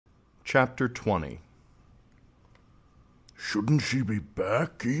Chapter 20. "Shouldn't she be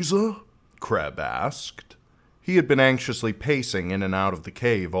back, Isa?" Kreb asked. He had been anxiously pacing in and out of the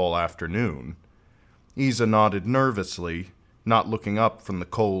cave all afternoon. Isa nodded nervously, not looking up from the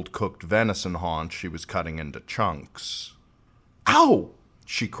cold-cooked venison haunch she was cutting into chunks. "Ow!"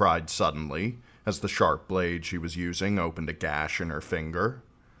 she cried suddenly, as the sharp blade she was using opened a gash in her finger.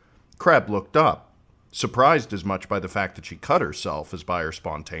 Kreb looked up, surprised as much by the fact that she cut herself as by her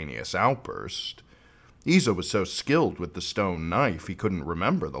spontaneous outburst. Isa was so skilled with the stone knife he couldn't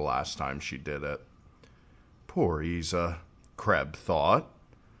remember the last time she did it. Poor Isa, Kreb thought.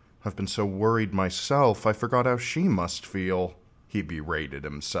 I've been so worried myself, I forgot how she must feel, he berated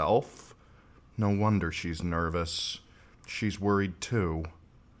himself. No wonder she's nervous. She's worried too.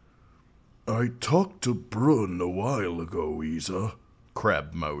 "I talked to Brun a while ago, Isa,"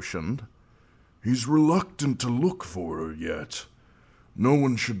 Kreb motioned. "He's reluctant to look for her yet. No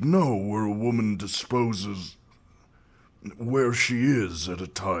one should know where a woman disposes... where she is at a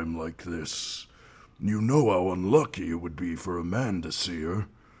time like this. You know how unlucky it would be for a man to see her.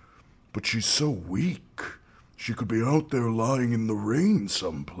 But she's so weak. She could be out there lying in the rain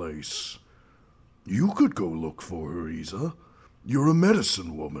someplace. You could go look for her, Isa. You're a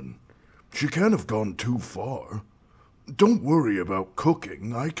medicine woman. She can't have gone too far. Don't worry about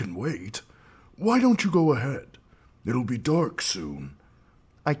cooking. I can wait. Why don't you go ahead? It'll be dark soon."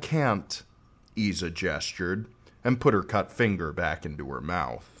 "I can't," Isa gestured, and put her cut finger back into her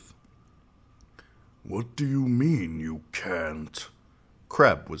mouth. "What do you mean you can't?"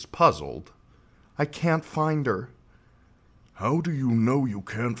 Kreb was puzzled. "I can't find her." "How do you know you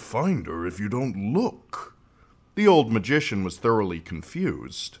can't find her if you don't look?" The old magician was thoroughly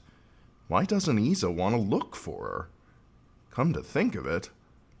confused. Why doesn't Isa want to look for her? Come to think of it,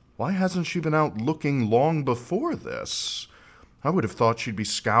 why hasn't she been out looking long before this? I would have thought she'd be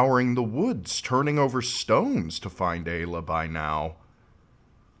scouring the woods, turning over stones to find Ayla by now.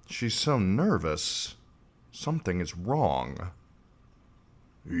 She's so nervous. Something is wrong.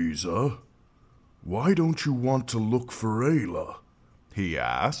 "Isa, why don't you want to look for Ayla?" he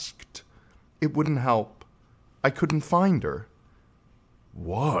asked. It wouldn't help. I couldn't find her.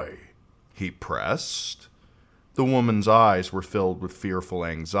 "Why?" he pressed. The woman's eyes were filled with fearful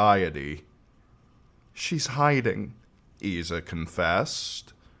anxiety. "She's hiding," Isa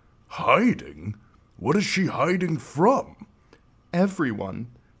confessed. "Hiding? What is she hiding from?" "Everyone.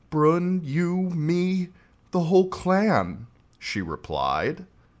 Brun, you, me, the whole clan," she replied.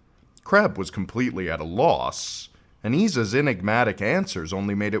 Kreb was completely at a loss, and Isa's enigmatic answers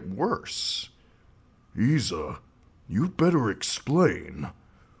only made it worse. "Isa, you'd better explain.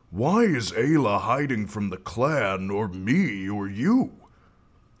 Why is Ayla hiding from the clan or me or you?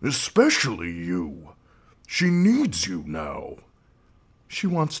 Especially you. She needs you now." "She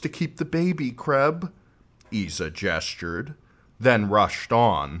wants to keep the baby, Kreb," Isa gestured, then rushed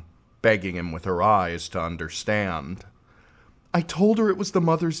on, begging him with her eyes to understand. "I told her it was the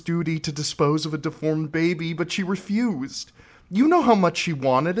mother's duty to dispose of a deformed baby, but she refused. You know how much she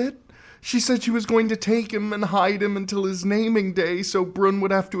wanted it. She said she was going to take him and hide him until his naming day so Brun would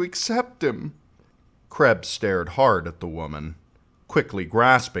have to accept him." Kreb stared hard at the woman, quickly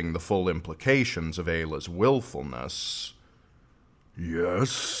grasping the full implications of Ayla's willfulness.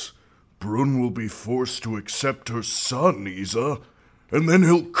 "Yes, Brun will be forced to accept her son, Isa, and then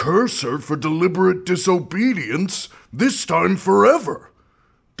he'll curse her for deliberate disobedience, this time forever.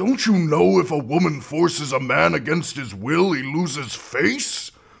 Don't you know if a woman forces a man against his will, he loses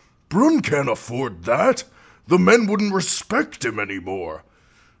face? Brun can't afford that. The men wouldn't respect him anymore.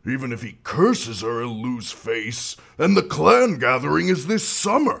 Even if he curses her, he'll lose face, and the clan gathering is this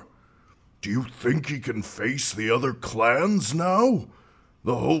summer. Do you think he can face the other clans now?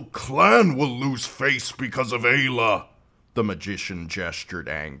 The whole clan will lose face because of Ayla." The magician gestured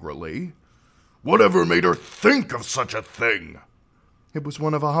angrily. "Whatever made her think of such a thing?" "It was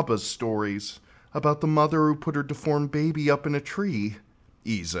one of Abba's stories, about the mother who put her deformed baby up in a tree,"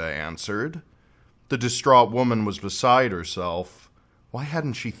 Isa answered. The distraught woman was beside herself. Why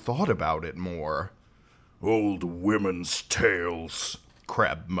hadn't she thought about it more? "Old women's tales,"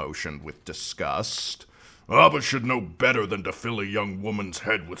 Kreb motioned with disgust. "Abba should know better than to fill a young woman's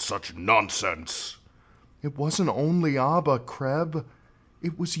head with such nonsense." "It wasn't only Abba, Kreb.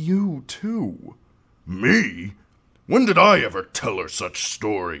 It was you, too." "Me? When did I ever tell her such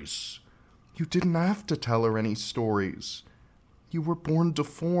stories?" "You didn't have to tell her any stories. You were born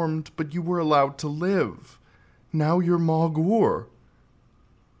deformed, but you were allowed to live. Now you're Magur."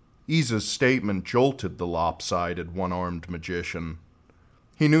 Isa's statement jolted the lopsided, one-armed magician.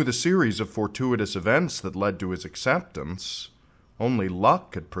 He knew the series of fortuitous events that led to his acceptance. Only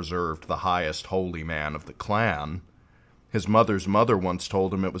luck had preserved the highest holy man of the clan. His mother's mother once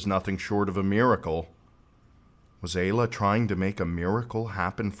told him it was nothing short of a miracle. Was Ayla trying to make a miracle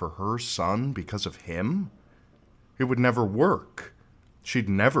happen for her son because of him? It would never work. She'd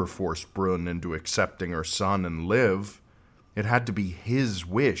never force Brun into accepting her son and live. It had to be his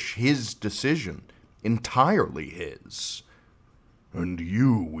wish, his decision, entirely his. And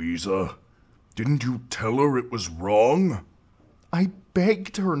you, Isa, didn't you tell her it was wrong? I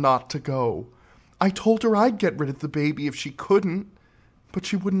begged her not to go. I told her I'd get rid of the baby if she couldn't, but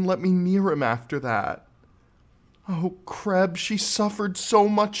she wouldn't let me near him after that. Oh, Kreb, she suffered so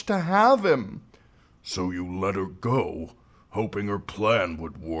much to have him. So you let her go, hoping her plan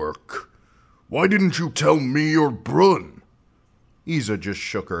would work. Why didn't you tell me or Brun? Isa just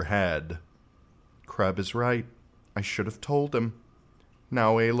shook her head. Kreb is right. I should have told him.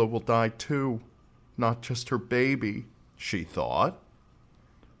 Now Ayla will die too, not just her baby, she thought.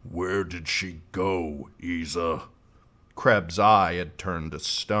 Where did she go, Isa? Kreb's eye had turned to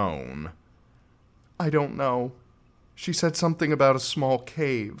stone. I don't know. She said something about a small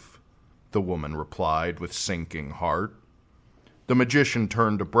cave, the woman replied with sinking heart. The magician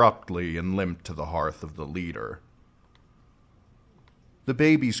turned abruptly and limped to the hearth of the leader. The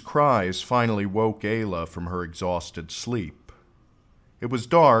baby's cries finally woke Ayla from her exhausted sleep. It was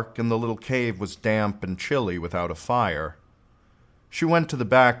dark, and the little cave was damp and chilly without a fire. She went to the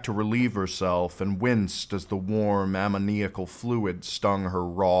back to relieve herself and winced as the warm, ammoniacal fluid stung her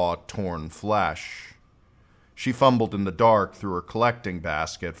raw, torn flesh. She fumbled in the dark through her collecting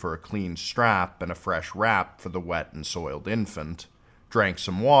basket for a clean strap and a fresh wrap for the wet and soiled infant, drank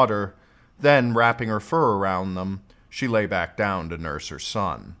some water, then, wrapping her fur around them, she lay back down to nurse her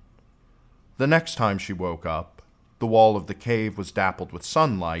son. The next time she woke up, the wall of the cave was dappled with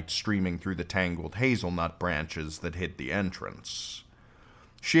sunlight streaming through the tangled hazelnut branches that hid the entrance.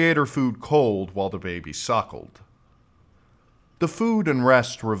 She ate her food cold while the baby suckled. The food and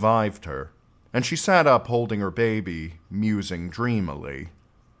rest revived her, and she sat up holding her baby, musing dreamily.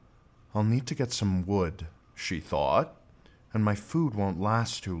 I'll need to get some wood, she thought, and my food won't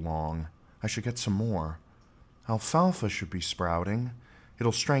last too long. I should get some more. Alfalfa should be sprouting.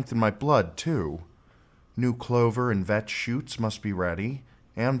 It'll strengthen my blood, too. New clover and vetch shoots must be ready,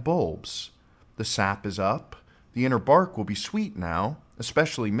 and bulbs. The sap is up. The inner bark will be sweet now,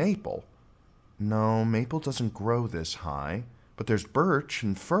 especially maple. No, maple doesn't grow this high, but there's birch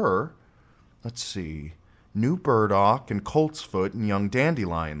and fir. Let's see. New burdock and coltsfoot and young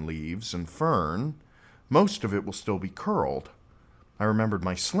dandelion leaves and fern. Most of it will still be curled. I remembered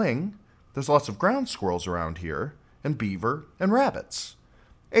my sling. There's lots of ground squirrels around here, and beaver and rabbits.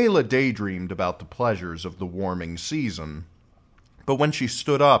 Ayla daydreamed about the pleasures of the warming season. But when she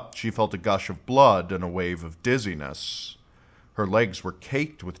stood up, she felt a gush of blood and a wave of dizziness. Her legs were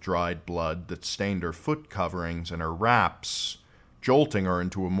caked with dried blood that stained her foot coverings and her wraps, jolting her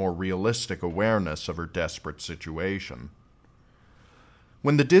into a more realistic awareness of her desperate situation.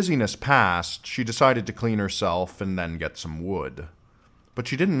 When the dizziness passed, she decided to clean herself and then get some wood. But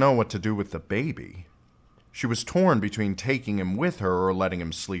she didn't know what to do with the baby. She was torn between taking him with her or letting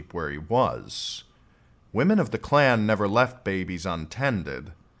him sleep where he was. Women of the clan never left babies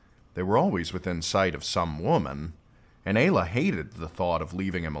untended. They were always within sight of some woman, and Ayla hated the thought of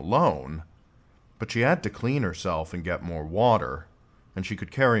leaving him alone. But she had to clean herself and get more water, and she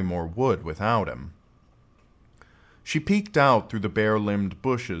could carry more wood without him. She peeked out through the bare-limbed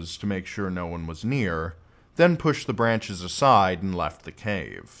bushes to make sure no one was near, then pushed the branches aside and left the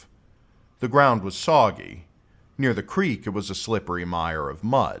cave. The ground was soggy. Near the creek it was a slippery mire of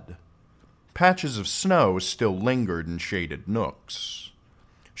mud. Patches of snow still lingered in shaded nooks.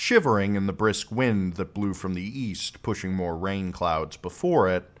 Shivering in the brisk wind that blew from the east, pushing more rain clouds before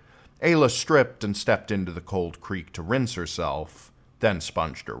it, Ayla stripped and stepped into the cold creek to rinse herself, then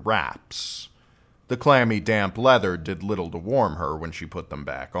sponged her wraps. The clammy, damp leather did little to warm her when she put them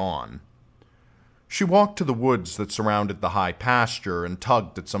back on. She walked to the woods that surrounded the high pasture and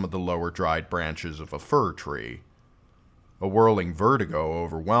tugged at some of the lower dried branches of a fir tree. A whirling vertigo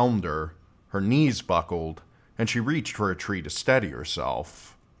overwhelmed her, her knees buckled, and she reached for a tree to steady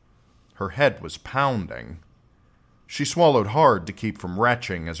herself. Her head was pounding. She swallowed hard to keep from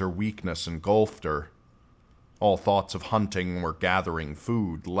retching as her weakness engulfed her. All thoughts of hunting or gathering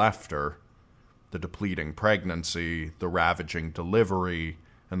food left her. The depleting pregnancy, the ravaging delivery,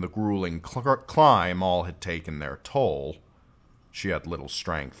 and the grueling climb all had taken their toll. She had little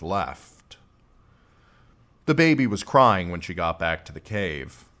strength left. The baby was crying when she got back to the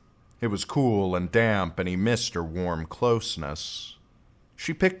cave. It was cool and damp, and he missed her warm closeness.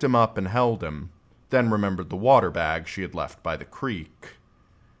 She picked him up and held him, then remembered the water bag she had left by the creek.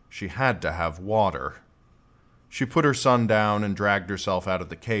 She had to have water. She put her son down and dragged herself out of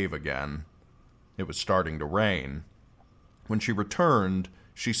the cave again. It was starting to rain. When she returned,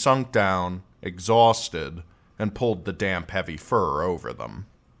 she sunk down, exhausted, and pulled the damp, heavy fur over them.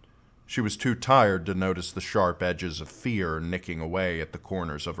 She was too tired to notice the sharp edges of fear nicking away at the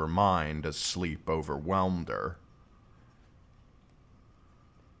corners of her mind as sleep overwhelmed her.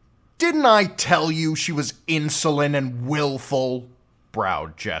 "Didn't I tell you she was insolent and willful?"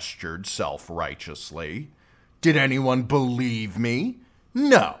 Browd gestured self-righteously. "Did anyone believe me?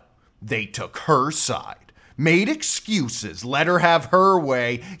 No. They took her side, made excuses, let her have her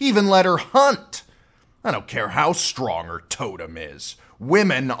way, even let her hunt. I don't care how strong her totem is.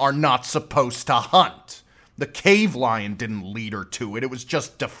 Women are not supposed to hunt. The cave lion didn't lead her to it. It was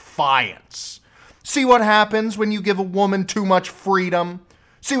just defiance. See what happens when you give a woman too much freedom?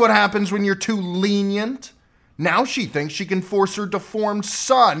 See what happens when you're too lenient? Now she thinks she can force her deformed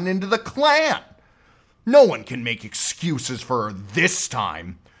son into the clan. No one can make excuses for her this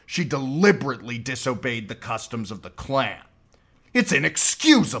time. She deliberately disobeyed the customs of the clan. It's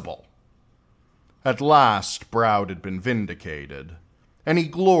inexcusable." At last, Browd had been vindicated, and he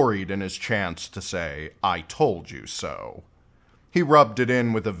gloried in his chance to say, "I told you so." He rubbed it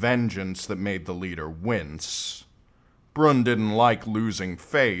in with a vengeance that made the leader wince. Brun didn't like losing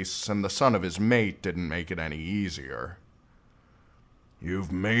face, and the son of his mate didn't make it any easier.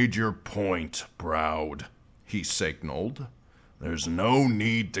 "You've made your point, Browd," he signaled. "There's no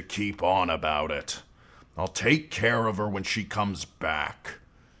need to keep on about it. I'll take care of her when she comes back.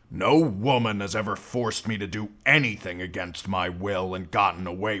 No woman has ever forced me to do anything against my will and gotten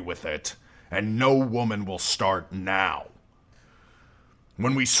away with it, and no woman will start now."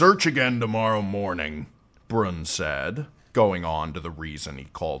 "When we search again tomorrow morning," Brun said, going on to the reason he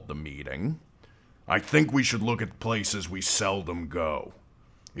called the meeting, "I think we should look at places we seldom go.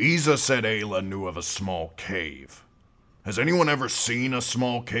 Isa said Ayla knew of a small cave. Has anyone ever seen a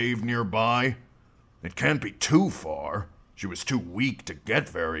small cave nearby? It can't be too far. She was too weak to get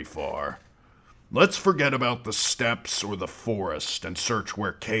very far. Let's forget about the steppes or the forest and search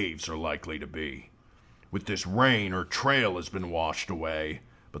where caves are likely to be. With this rain, her trail has been washed away,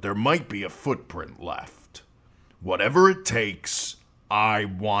 but there might be a footprint left. Whatever it takes, I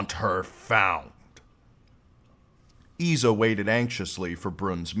want her found." Isa waited anxiously for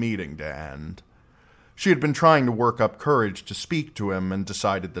Brun's meeting to end. She had been trying to work up courage to speak to him and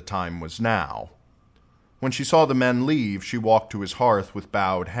decided the time was now. When she saw the men leave, she walked to his hearth with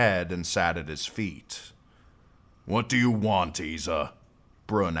bowed head and sat at his feet. "What do you want, Isa?"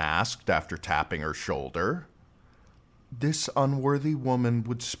 Brun asked after tapping her shoulder. "This unworthy woman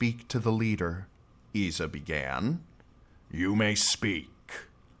would speak to the leader," Isa began. "You may speak."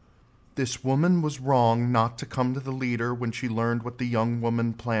 "This woman was wrong not to come to the leader when she learned what the young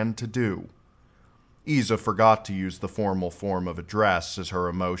woman planned to do." Isa forgot to use the formal form of address as her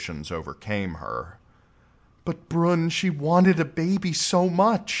emotions overcame her. "But Brun, she wanted a baby so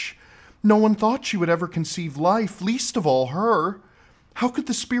much. No one thought she would ever conceive life, least of all her. How could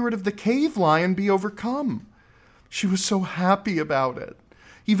the spirit of the cave lion be overcome? She was so happy about it.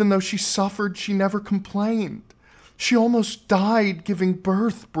 Even though she suffered, she never complained. She almost died giving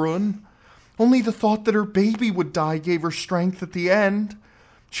birth, Brun. Only the thought that her baby would die gave her strength at the end.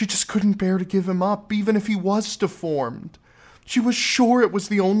 She just couldn't bear to give him up, even if he was deformed. She was sure it was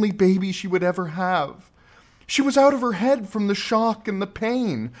the only baby she would ever have. She was out of her head from the shock and the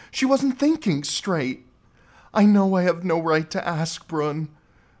pain. She wasn't thinking straight. I know I have no right to ask, Brun,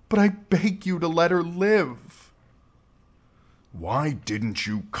 but I beg you to let her live." "Why didn't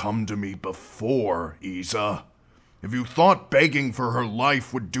you come to me before, Isa? If you thought begging for her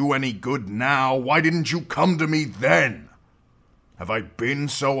life would do any good now, why didn't you come to me then? Have I been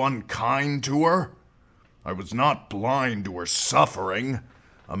so unkind to her? I was not blind to her suffering.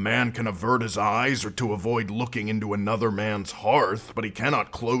 A man can avert his eyes or to avoid looking into another man's hearth, but he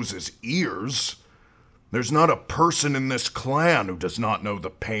cannot close his ears. There's not a person in this clan who does not know the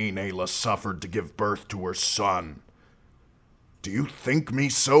pain Ayla suffered to give birth to her son. Do you think me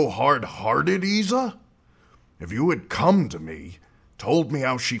so hard-hearted, Isa? If you had come to me, told me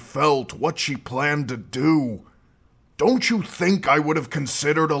how she felt, what she planned to do, don't you think I would have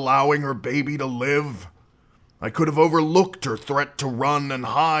considered allowing her baby to live? I could have overlooked her threat to run and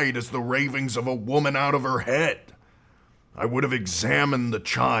hide as the ravings of a woman out of her head. I would have examined the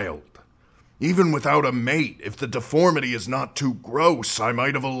child. Even without a mate, if the deformity is not too gross, I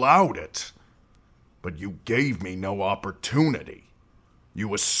might have allowed it. But you gave me no opportunity.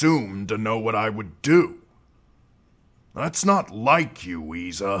 You assumed to know what I would do. That's not like you,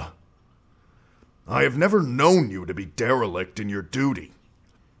 Isa. I have never known you to be derelict in your duty.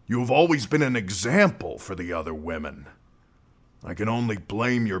 You have always been an example for the other women. I can only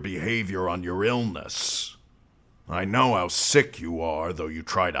blame your behavior on your illness. I know how sick you are, though you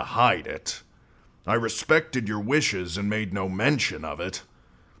try to hide it. I respected your wishes and made no mention of it,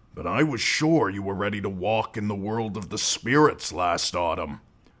 but I was sure you were ready to walk in the world of the spirits last autumn.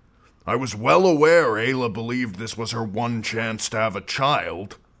 I was well aware Ayla believed this was her one chance to have a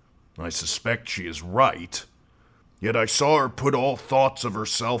child. I suspect she is right. Yet I saw her put all thoughts of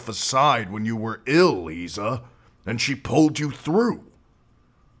herself aside when you were ill, Isa, and she pulled you through.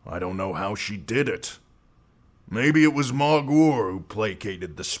 I don't know how she did it. Maybe it was Magur who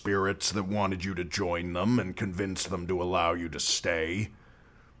placated the spirits that wanted you to join them and convinced them to allow you to stay.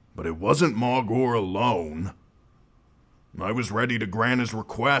 But it wasn't Magur alone. I was ready to grant his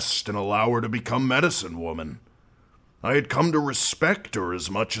request and allow her to become medicine woman. I had come to respect her as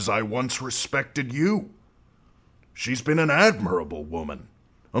much as I once respected you. She's been an admirable woman,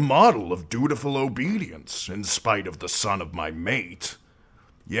 a model of dutiful obedience, in spite of the son of my mate.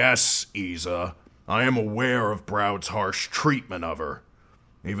 Yes, Isa, I am aware of Broud's harsh treatment of her.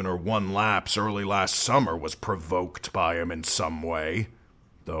 Even her one lapse early last summer was provoked by him in some way,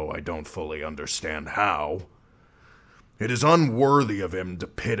 though I don't fully understand how. It is unworthy of him to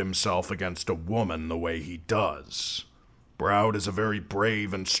pit himself against a woman the way he does. Broud is a very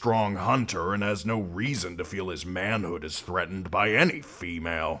brave and strong hunter and has no reason to feel his manhood is threatened by any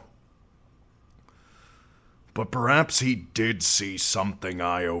female. But perhaps he did see something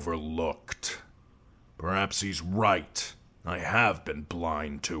I overlooked. Perhaps he's right. I have been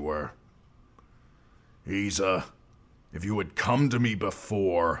blind to her. Isa, if you had come to me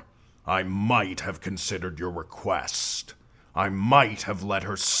before, I might have considered your request. I might have let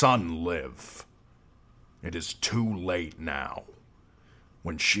her son live. It is too late now.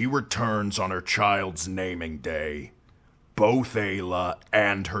 When she returns on her child's naming day, both Ayla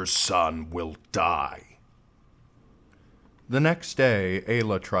and her son will die. The next day,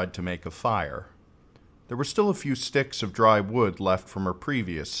 Ayla tried to make a fire. There were still a few sticks of dry wood left from her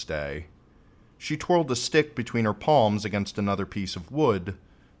previous stay. She twirled a stick between her palms against another piece of wood,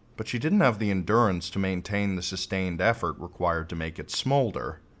 but she didn't have the endurance to maintain the sustained effort required to make it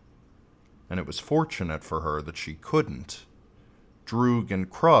smolder. And it was fortunate for her that she couldn't. Droog and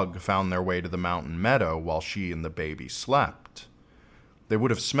Krug found their way to the mountain meadow while she and the baby slept. They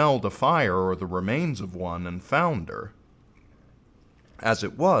would have smelled a fire or the remains of one and found her. As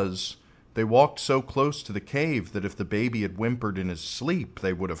it was, they walked so close to the cave that if the baby had whimpered in his sleep,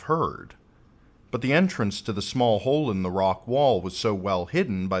 they would have heard. But the entrance to the small hole in the rock wall was so well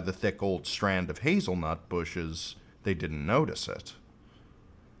hidden by the thick old strand of hazelnut bushes, they didn't notice it.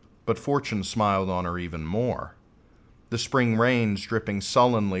 But fortune smiled on her even more. The spring rains dripping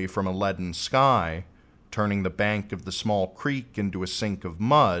sullenly from a leaden sky, turning the bank of the small creek into a sink of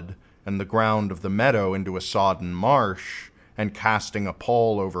mud, and the ground of the meadow into a sodden marsh, and casting a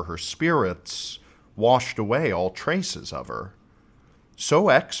pall over her spirits, washed away all traces of her. So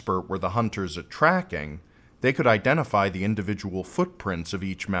expert were the hunters at tracking, they could identify the individual footprints of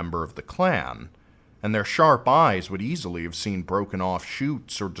each member of the clan, and their sharp eyes would easily have seen broken-off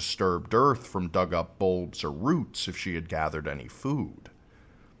shoots or disturbed earth from dug-up bulbs or roots if she had gathered any food.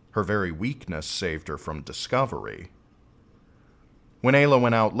 Her very weakness saved her from discovery. When Ayla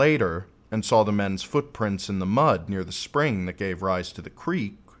went out later and saw the men's footprints in the mud near the spring that gave rise to the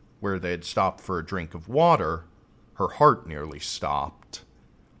creek, where they had stopped for a drink of water, her heart nearly stopped.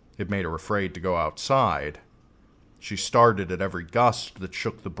 It made her afraid to go outside. She started at every gust that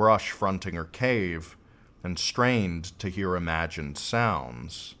shook the brush fronting her cave, and strained to hear imagined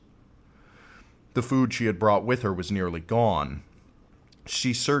sounds. The food she had brought with her was nearly gone.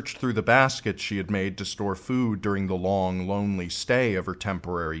 She searched through the baskets she had made to store food during the long, lonely stay of her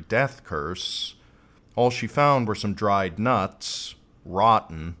temporary death curse. All she found were some dried nuts,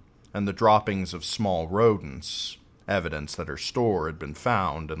 rotten, and the droppings of small rodents, evidence that her store had been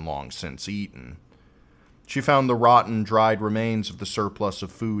found and long since eaten. She found the rotten, dried remains of the surplus of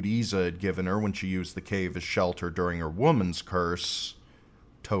food Isa had given her when she used the cave as shelter during her woman's curse,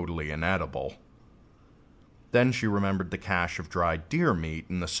 totally inedible. Then she remembered the cache of dried deer meat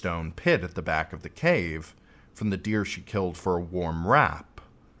in the stone pit at the back of the cave, from the deer she killed for a warm wrap.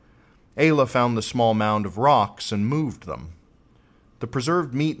 Ayla found the small mound of rocks and moved them. The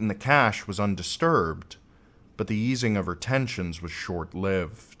preserved meat in the cache was undisturbed, but the easing of her tensions was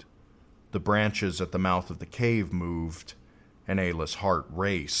short-lived. The branches at the mouth of the cave moved, and Ayla's heart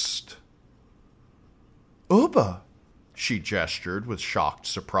raced. "Ubba!" she gestured with shocked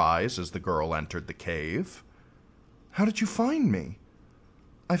surprise as the girl entered the cave. "How did you find me?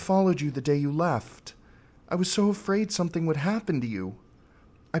 I followed you the day you left. I was so afraid something would happen to you.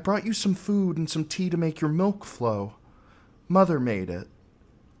 I brought you some food and some tea to make your milk flow. Mother made it.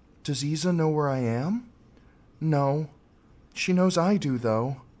 Does Isa know where I am? No. She knows I do,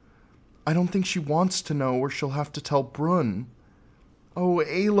 though. I don't think she wants to know, or she'll have to tell Brun. Oh,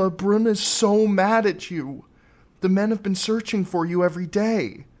 Ayla, Brun is so mad at you. The men have been searching for you every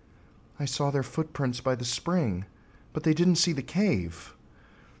day. I saw their footprints by the spring, but they didn't see the cave.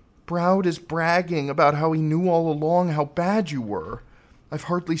 Broud is bragging about how he knew all along how bad you were. I've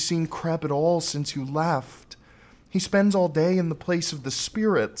hardly seen Kreb at all since you left. He spends all day in the place of the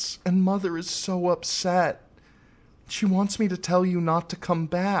spirits, and Mother is so upset. She wants me to tell you not to come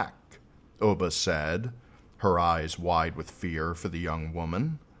back, Uba said, her eyes wide with fear for the young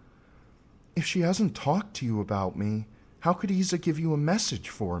woman. If she hasn't talked to you about me, how could Isa give you a message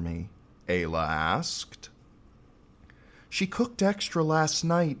for me? Ayla asked. She cooked extra last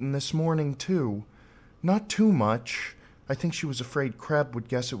night and this morning too. Not too much. I think she was afraid Kreb would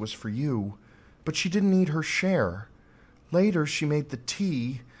guess it was for you, but she didn't eat her share. Later she made the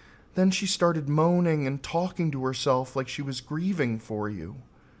tea. Then she started moaning and talking to herself like she was grieving for you.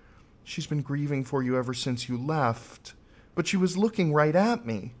 She's been grieving for you ever since you left, but she was looking right at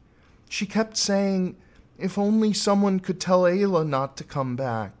me. She kept saying, if only someone could tell Ayla not to come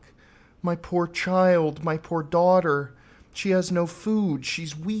back. My poor child, my poor daughter. She has no food,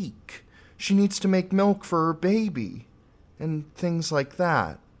 she's weak. She needs to make milk for her baby. And things like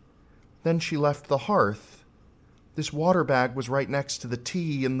that. Then she left the hearth. This water bag was right next to the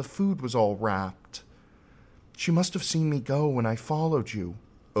tea, and the food was all wrapped. She must have seen me go when I followed you,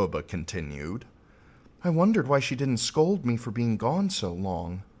 Uba continued. I wondered why she didn't scold me for being gone so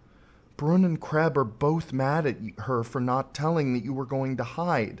long. Brun and Kreb are both mad at her for not telling that you were going to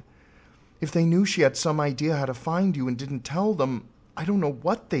hide. If they knew she had some idea how to find you and didn't tell them, I don't know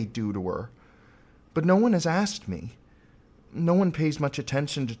what they'd do to her. But no one has asked me. No one pays much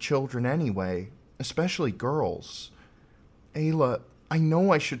attention to children anyway, especially girls. Ayla, I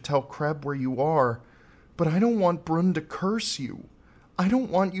know I should tell Kreb where you are, but I don't want Brun to curse you. I don't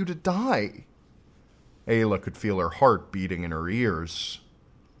want you to die. Ayla could feel her heart beating in her ears.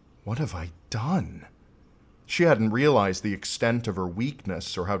 What have I done? She hadn't realized the extent of her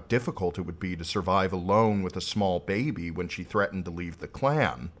weakness or how difficult it would be to survive alone with a small baby when she threatened to leave the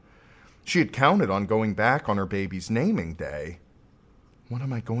clan. She had counted on going back on her baby's naming day. What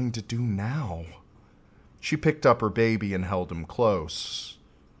am I going to do now? She picked up her baby and held him close.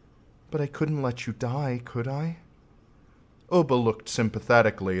 But I couldn't let you die, could I? Uba looked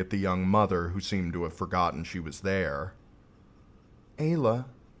sympathetically at the young mother who seemed to have forgotten she was there. Ayla,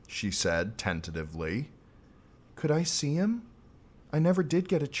 she said tentatively. Could I see him? I never did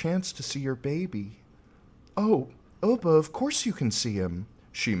get a chance to see your baby. Oh, Uba, of course you can see him,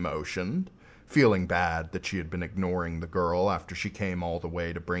 she motioned, feeling bad that she had been ignoring the girl after she came all the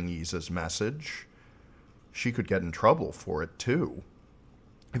way to bring Isa's message. She could get in trouble for it, too.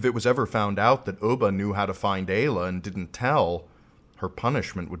 If it was ever found out that Uba knew how to find Ayla and didn't tell, her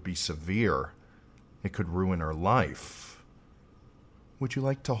punishment would be severe. It could ruin her life. Would you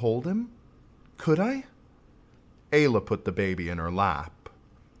like to hold him? Could I? Ayla put the baby in her lap.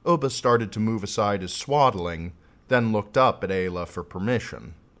 Uba started to move aside his swaddling, then looked up at Ayla for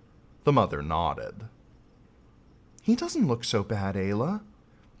permission. The mother nodded. He doesn't look so bad, Ayla.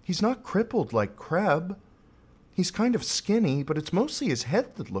 He's not crippled like Kreb. He's kind of skinny, but it's mostly his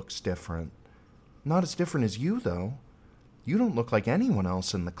head that looks different. Not as different as you, though. You don't look like anyone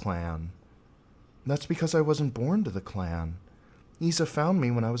else in the clan. That's because I wasn't born to the clan. Isa found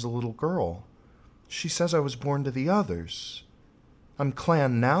me when I was a little girl. She says I was born to the others. I'm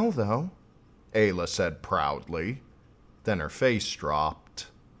clan now, though, Ayla said proudly. Then her face dropped.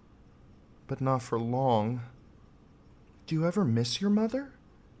 But not for long. Do you ever miss your mother?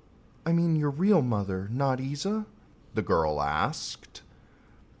 I mean your real mother, not Isa? The girl asked.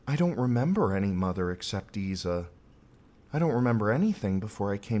 I don't remember any mother except Isa. I don't remember anything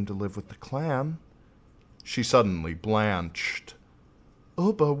before I came to live with the clan. She suddenly blanched.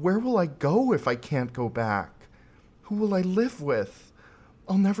 Uba, where will I go if I can't go back? Who will I live with?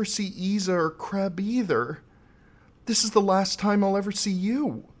 I'll never see Isa or Kreb either. This is the last time I'll ever see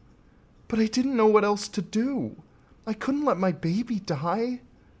you. But I didn't know what else to do. I couldn't let my baby die.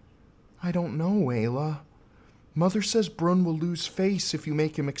 I don't know, Ayla. Mother says Brun will lose face if you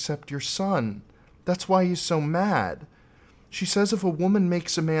make him accept your son. That's why he's so mad. She says if a woman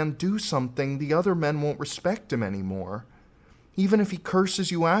makes a man do something, the other men won't respect him anymore. Even if he curses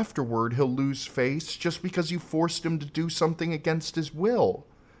you afterward, he'll lose face just because you forced him to do something against his will.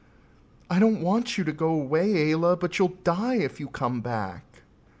 I don't want you to go away, Ayla, but you'll die if you come back.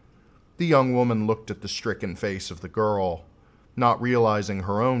 The young woman looked at the stricken face of the girl, not realizing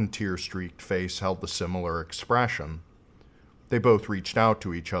her own tear-streaked face held a similar expression. They both reached out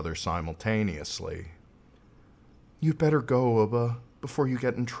to each other simultaneously. "You'd better go, Uba, before you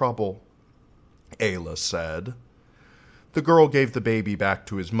get in trouble," Ayla said. The girl gave the baby back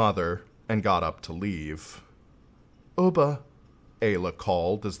to his mother and got up to leave. "Uba," Ayla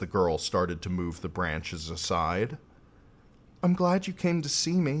called as the girl started to move the branches aside. "I'm glad you came to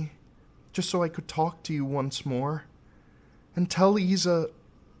see me, just so I could talk to you once more. And tell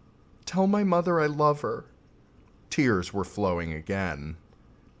my mother I love her." Tears were flowing again.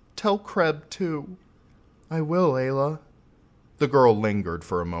 "Tell Kreb, too." "I will, Ayla." The girl lingered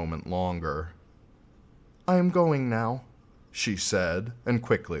for a moment longer. "I am going now," she said, and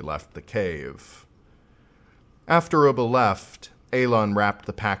quickly left the cave. After Uba left, Ayla unwrapped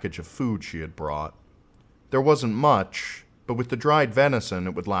the package of food she had brought. There wasn't much, but with the dried venison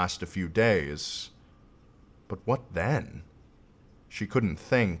it would last a few days. But what then? She couldn't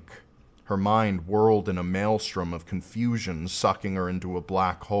think. Her mind whirled in a maelstrom of confusion, sucking her into a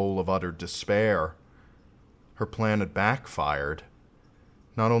black hole of utter despair. Her plan had backfired.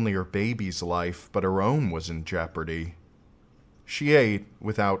 Not only her baby's life, but her own was in jeopardy. She ate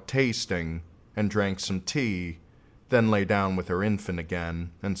without tasting and drank some tea, then lay down with her infant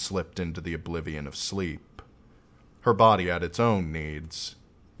again and slipped into the oblivion of sleep. Her body had its own needs.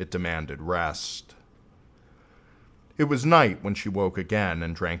 It demanded rest. It was night when she woke again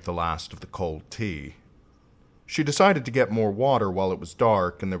and drank the last of the cold tea. She decided to get more water while it was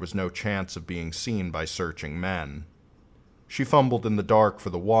dark and there was no chance of being seen by searching men. She fumbled in the dark for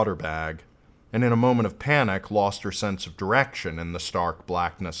the water bag, and in a moment of panic lost her sense of direction in the stark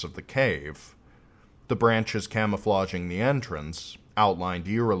blackness of the cave. The branches camouflaging the entrance, outlined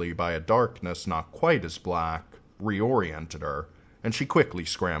eerily by a darkness not quite as black, reoriented her, and she quickly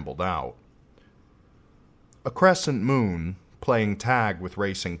scrambled out. A crescent moon, playing tag with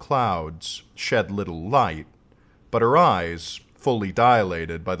racing clouds, shed little light, but her eyes, fully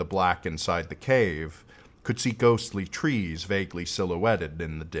dilated by the black inside the cave, could see ghostly trees vaguely silhouetted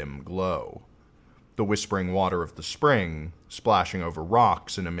in the dim glow. The whispering water of the spring, splashing over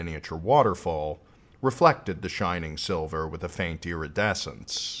rocks in a miniature waterfall, reflected the shining silver with a faint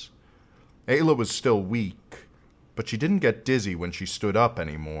iridescence. Ayla was still weak, but she didn't get dizzy when she stood up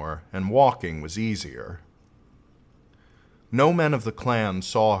anymore, and walking was easier. No men of the clan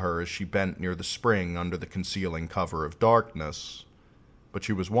saw her as she bent near the spring under the concealing cover of darkness, but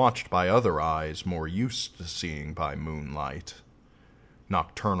she was watched by other eyes more used to seeing by moonlight.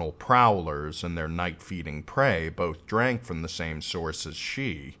 Nocturnal prowlers and their night-feeding prey both drank from the same source as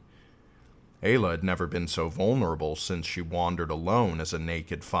she. Ayla had never been so vulnerable since she wandered alone as a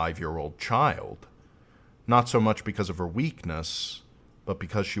naked 5-year-old child. Not so much because of her weakness, but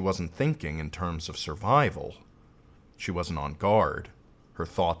because she wasn't thinking in terms of survival. She wasn't on guard. Her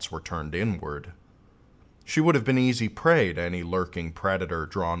thoughts were turned inward. She would have been easy prey to any lurking predator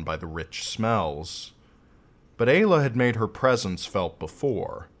drawn by the rich smells. But Ayla had made her presence felt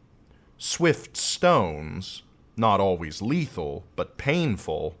before. Swift stones, not always lethal, but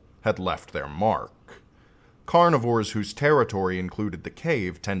painful, had left their mark. Carnivores whose territory included the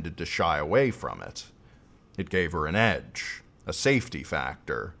cave tended to shy away from it. It gave her an edge, a safety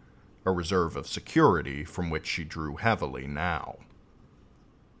factor, a reserve of security from which she drew heavily now.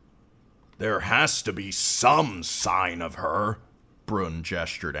 "There has to be some sign of her," Brun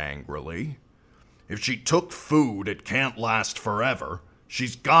gestured angrily. "If she took food, it can't last forever.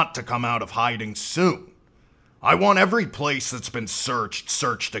 She's got to come out of hiding soon. I want every place that's been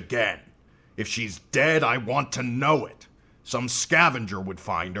searched again. If she's dead, I want to know it. Some scavenger would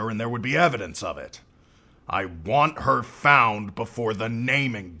find her and there would be evidence of it. I want her found before the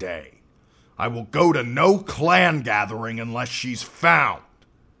naming day. I will go to no clan gathering unless she's found."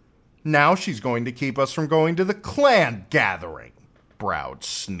 "Now she's going to keep us from going to the clan gathering," Browd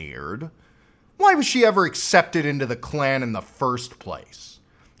sneered. "Why was she ever accepted into the clan in the first place?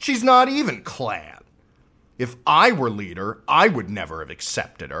 She's not even clan. If I were leader, I would never have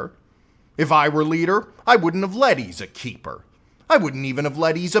accepted her. If I were leader, I wouldn't have let Isa keep her. I wouldn't even have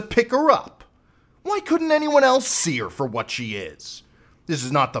let Isa pick her up. Why couldn't anyone else see her for what she is? This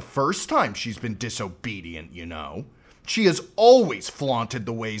is not the first time she's been disobedient, you know. She has always flaunted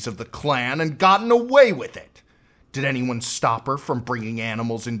the ways of the clan and gotten away with it. Did anyone stop her from bringing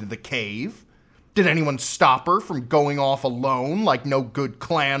animals into the cave? Did anyone stop her from going off alone like no good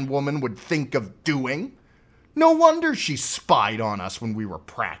clan woman would think of doing? No wonder she spied on us when we were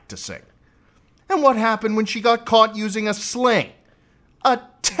practicing. And what happened when she got caught using a sling? A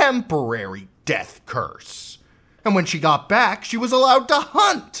temporary death curse. And when she got back, she was allowed to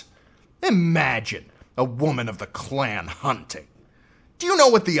hunt. Imagine a woman of the clan hunting. Do you know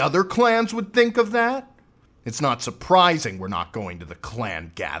what the other clans would think of that? It's not surprising we're not going to the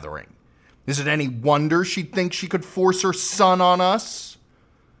clan gathering. Is it any wonder she'd think she could force her son on us?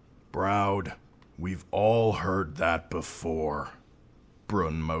 Browd, we've all heard that before.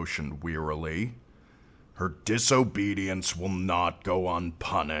 Brun motioned wearily. Her disobedience will not go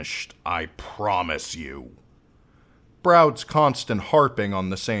unpunished, I promise you. Browd's constant harping on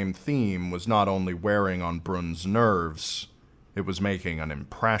the same theme was not only wearing on Brun's nerves, it was making an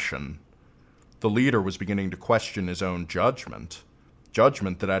impression. The leader was beginning to question his own judgment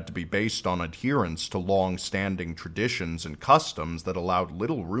that had to be based on adherence to long-standing traditions and customs that allowed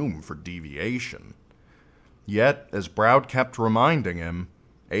little room for deviation. Yet, as Browd kept reminding him,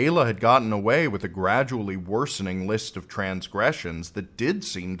 Ayla had gotten away with a gradually worsening list of transgressions that did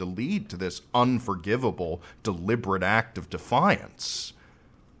seem to lead to this unforgivable, deliberate act of defiance.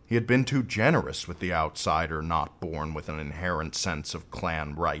 He had been too generous with the outsider not born with an inherent sense of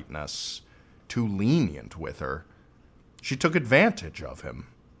clan rightness, too lenient with her. She took advantage of him.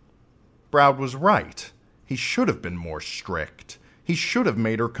 Browd was right. He should have been more strict. He should have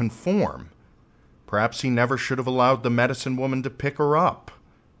made her conform. Perhaps he never should have allowed the medicine woman to pick her up.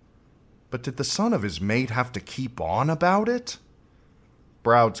 But did the son of his mate have to keep on about it?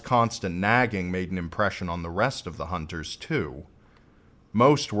 Browd's constant nagging made an impression on the rest of the hunters, too.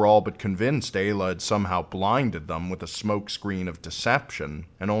 Most were all but convinced Ayla had somehow blinded them with a smokescreen of deception,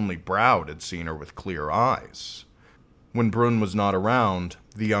 and only Browd had seen her with clear eyes. When Brun was not around,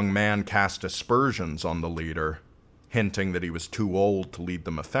 the young man cast aspersions on the leader, hinting that he was too old to lead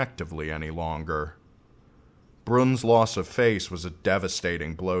them effectively any longer. Brun's loss of face was a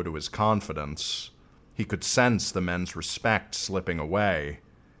devastating blow to his confidence. He could sense the men's respect slipping away,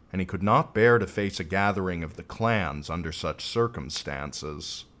 and he could not bear to face a gathering of the clans under such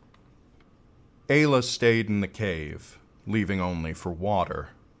circumstances. Ayla stayed in the cave, leaving only for water.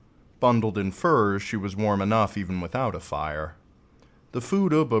 Bundled in furs, she was warm enough even without a fire. The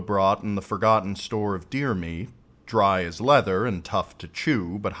food Ubba brought in the forgotten store of deer meat, dry as leather and tough to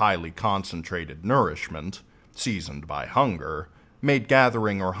chew but highly concentrated nourishment, seasoned by hunger, made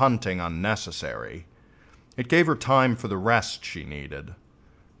gathering or hunting unnecessary. It gave her time for the rest she needed.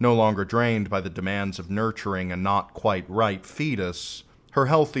 No longer drained by the demands of nurturing a not-quite-right fetus, her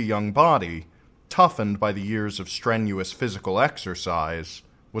healthy young body, toughened by the years of strenuous physical exercise,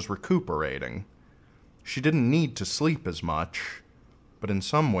 was recuperating. She didn't need to sleep as much, but in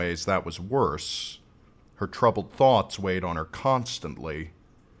some ways that was worse. Her troubled thoughts weighed on her constantly.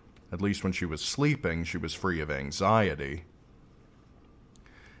 At least when she was sleeping, she was free of anxiety.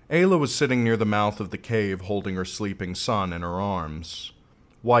 Ayla was sitting near the mouth of the cave holding her sleeping son in her arms.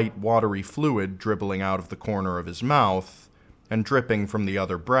 White, watery fluid dribbling out of the corner of his mouth and dripping from the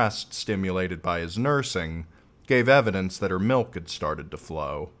other breast stimulated by his nursing gave evidence that her milk had started to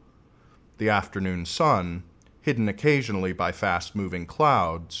flow. The afternoon sun, hidden occasionally by fast-moving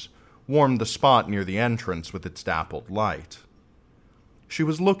clouds, warmed the spot near the entrance with its dappled light. She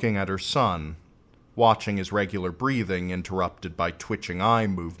was looking at her son, watching his regular breathing interrupted by twitching eye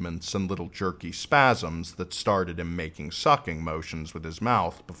movements and little jerky spasms that started him making sucking motions with his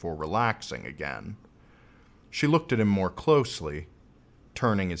mouth before relaxing again. She looked at him more closely,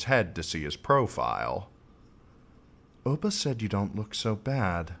 turning his head to see his profile. Ubba said you don't look so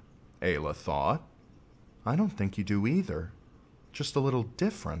bad, Ayla thought. I don't think you do either. Just a little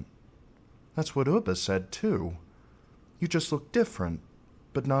different. That's what Ubba said, too. You just look different,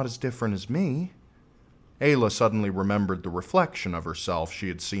 but not as different as me. Ayla suddenly remembered the reflection of herself she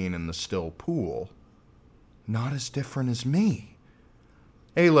had seen in the still pool. Not as different as me.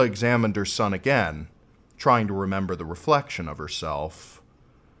 Ayla examined her son again, trying to remember the reflection of herself.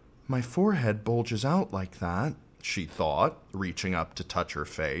 My forehead bulges out like that, she thought, reaching up to touch her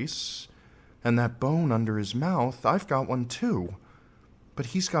face. And that bone under his mouth, I've got one too. But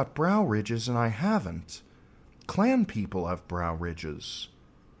he's got brow ridges and I haven't. Clan people have brow ridges.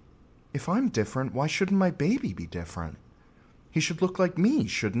 If I'm different, why shouldn't my baby be different? He should look like me,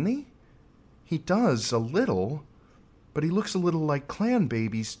 shouldn't he? He does, a little, but he looks a little like clan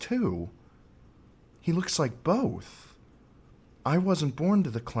babies, too. He looks like both. I wasn't born to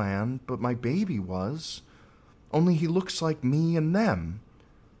the clan, but my baby was. Only he looks like me and them,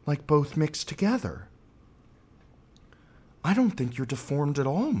 like both mixed together. I don't think you're deformed at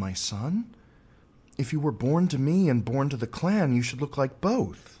all, my son. If you were born to me and born to the clan, you should look like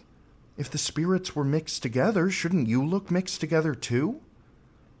both. If the spirits were mixed together, shouldn't you look mixed together too?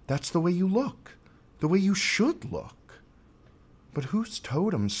 That's the way you look, the way you should look. But whose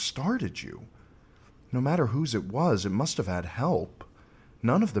totem started you? No matter whose it was, it must have had help.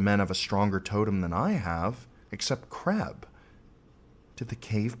 None of the men have a stronger totem than I have, except Kreb. Did the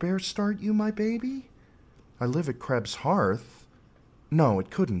cave bear start you, my baby? I live at Kreb's hearth. No, it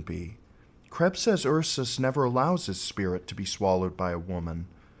couldn't be. Kreb says Ursus never allows his spirit to be swallowed by a woman.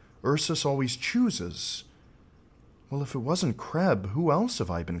 Ursus always chooses. Well, if it wasn't Kreb, who else have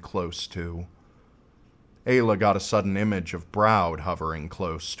I been close to? Ayla got a sudden image of Browd hovering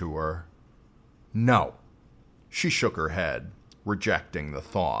close to her. No. She shook her head, rejecting the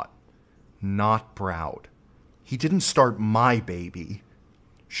thought. Not Browd. He didn't start my baby.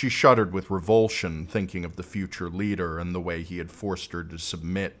 She shuddered with revulsion, thinking of the future leader and the way he had forced her to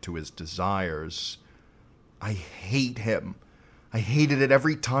submit to his desires. I hate him. I hated it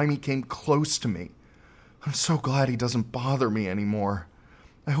every time he came close to me. I'm so glad he doesn't bother me anymore.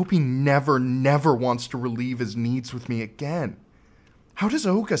 I hope he never wants to relieve his needs with me again. How does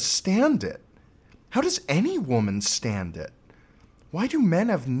Oga stand it? How does any woman stand it? Why do men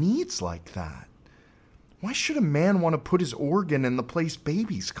have needs like that? Why should a man want to put his organ in the place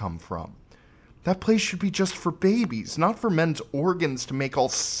babies come from? That place should be just for babies, not for men's organs to make all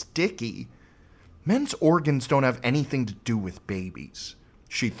sticky. Men's organs don't have anything to do with babies,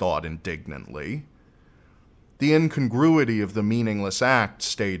 she thought indignantly. The incongruity of the meaningless act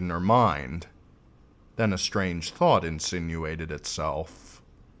stayed in her mind. Then a strange thought insinuated itself.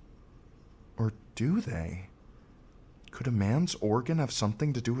 Or do they? Could a man's organ have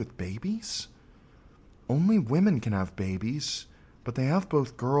something to do with babies? Only women can have babies, but they have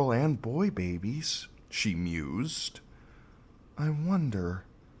both girl and boy babies, she mused. I wonder,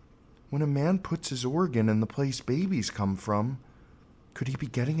 when a man puts his organ in the place babies come from, could he be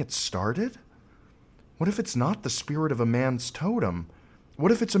getting it started? What if it's not the spirit of a man's totem?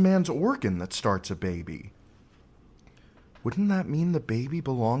 What if it's a man's organ that starts a baby? Wouldn't that mean the baby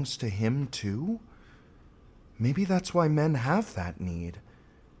belongs to him too? Maybe that's why men have that need,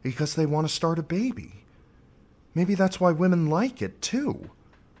 because they want to start a baby. Maybe that's why women like it too.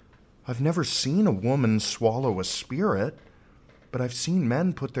 I've never seen a woman swallow a spirit, but I've seen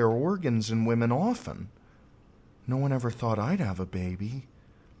men put their organs in women often. No one ever thought I'd have a baby.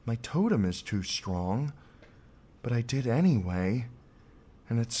 My totem is too strong, but I did anyway,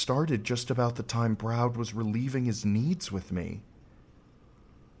 and it started just about the time Browd was relieving his needs with me.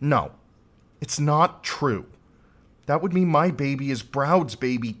 No, it's not true. That would mean my baby is Browd's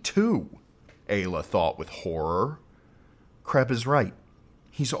baby too, Ayla thought with horror. Kreb is right.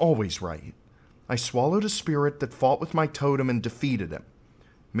 He's always right. I swallowed a spirit that fought with my totem and defeated him.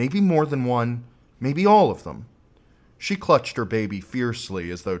 Maybe more than one, maybe all of them. She clutched her baby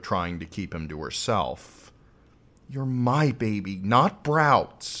fiercely as though trying to keep him to herself. You're my baby, not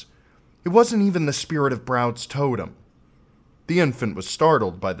Browd's. It wasn't even the spirit of Browd's totem. The infant was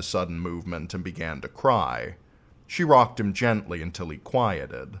startled by the sudden movement and began to cry. She rocked him gently until he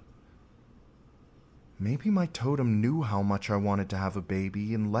quieted. Maybe my totem knew how much I wanted to have a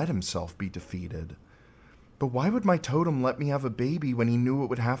baby and let himself be defeated. But why would my totem let me have a baby when he knew it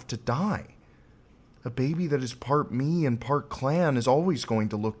would have to die? A baby that is part me and part clan is always going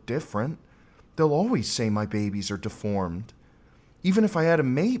to look different. They'll always say my babies are deformed. Even if I had a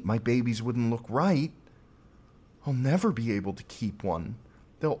mate, my babies wouldn't look right. I'll never be able to keep one.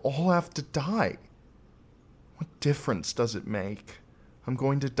 They'll all have to die. What difference does it make? I'm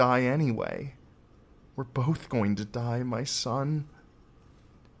going to die anyway. We're both going to die, my son.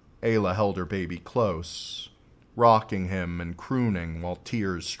 Ayla held her baby close, rocking him and crooning while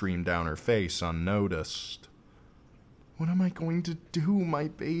tears streamed down her face unnoticed. What am I going to do, my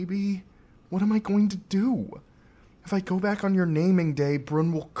baby? What am I going to do? If I go back on your naming day,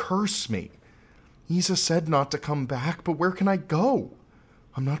 Brun will curse me. Isa said not to come back, but where can I go?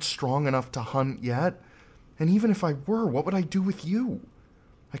 I'm not strong enough to hunt yet, and even if I were, what would I do with you?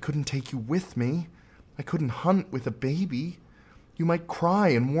 I couldn't take you with me. I couldn't hunt with a baby. You might cry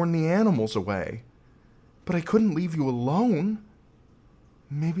and warn the animals away. But I couldn't leave you alone.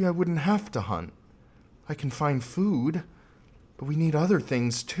 Maybe I wouldn't have to hunt. I can find food, but we need other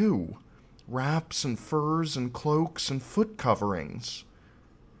things too. Wraps and furs and cloaks and foot coverings.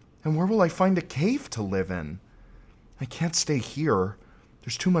 And where will I find a cave to live in? I can't stay here.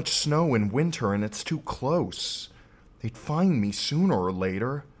 There's too much snow in winter and it's too close. They'd find me sooner or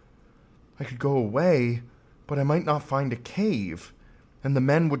later. I could go away, but I might not find a cave, and the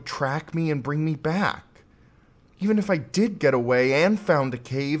men would track me and bring me back. Even if I did get away and found a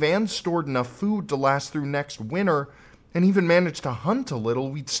cave and stored enough food to last through next winter, and even managed to hunt a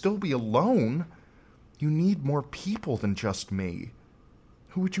little, we'd still be alone. You need more people than just me.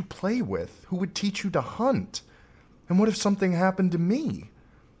 Who would you play with? Who would teach you to hunt? And what if something happened to me?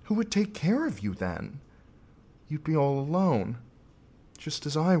 Who would take care of you then? You'd be all alone. just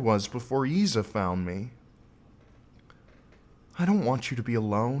as I was before Isa found me. I don't want you to be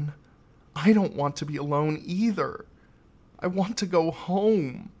alone. I don't want to be alone either. I want to go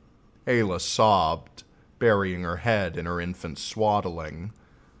home. Ayla sobbed, burying her head in her infant's swaddling.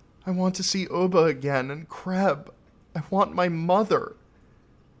 I want to see Uba again and Kreb. I want my mother.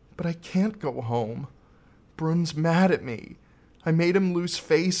 But I can't go home. Brun's mad at me. I made him lose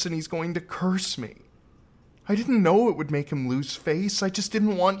face and he's going to curse me. I didn't know it would make him lose face. I just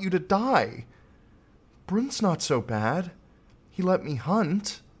didn't want you to die. Brun's not so bad. He let me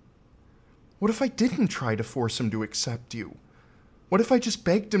hunt. What if I didn't try to force him to accept you? What if I just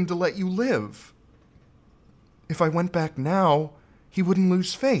begged him to let you live? If I went back now, he wouldn't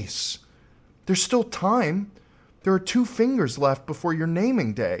lose face. There's still time. There are 2 fingers left before your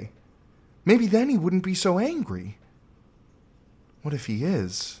naming day. Maybe then he wouldn't be so angry. What if he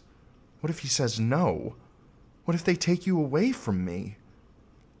is? What if he says no? What if they take you away from me?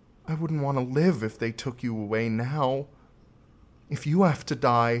 I wouldn't want to live if they took you away now. If you have to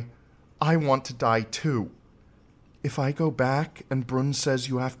die, I want to die too. If I go back and Brun says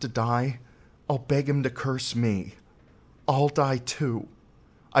you have to die, I'll beg him to curse me. I'll die too.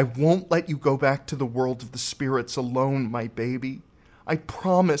 I won't let you go back to the world of the spirits alone, my baby. I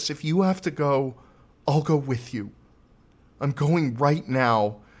promise if you have to go, I'll go with you. I'm going right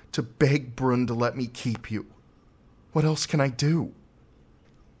now to beg Brun to let me keep you. What else can I do?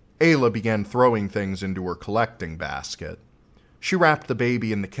 Ayla began throwing things into her collecting basket. She wrapped the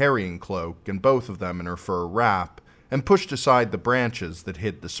baby in the carrying cloak and both of them in her fur wrap and pushed aside the branches that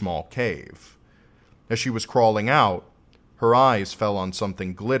hid the small cave. As she was crawling out, her eyes fell on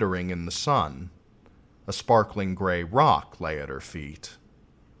something glittering in the sun. A sparkling gray rock lay at her feet.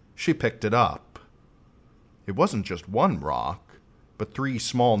 She picked it up. It wasn't just one rock, but 3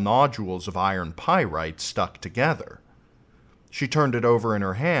 small nodules of iron pyrite stuck together. She turned it over in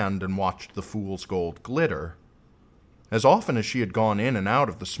her hand and watched the fool's gold glitter. As often as she had gone in and out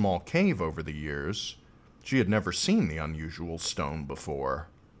of the small cave over the years, she had never seen the unusual stone before.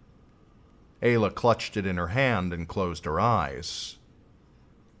 Ayla clutched it in her hand and closed her eyes.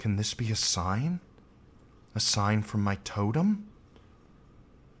 Can this be a sign? A sign from my totem?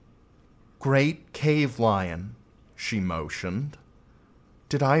 Great cave lion, she motioned.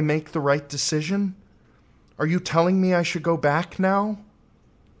 Did I make the right decision? Are you telling me I should go back now?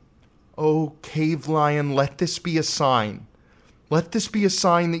 Oh, cave lion, let this be a sign. Let this be a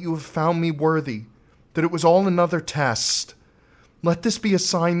sign that you have found me worthy, that it was all another test. Let this be a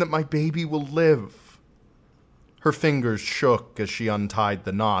sign that my baby will live. Her fingers shook as she untied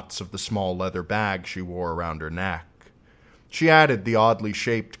the knots of the small leather bag she wore around her neck. She added the oddly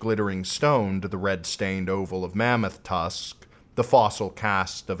shaped glittering stone to the red-stained oval of mammoth tusk, the fossil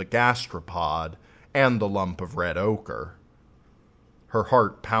cast of a gastropod, and the lump of red ochre. Her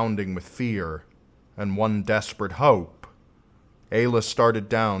heart pounding with fear and one desperate hope, Ayla started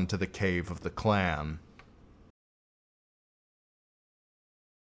down to the cave of the clan.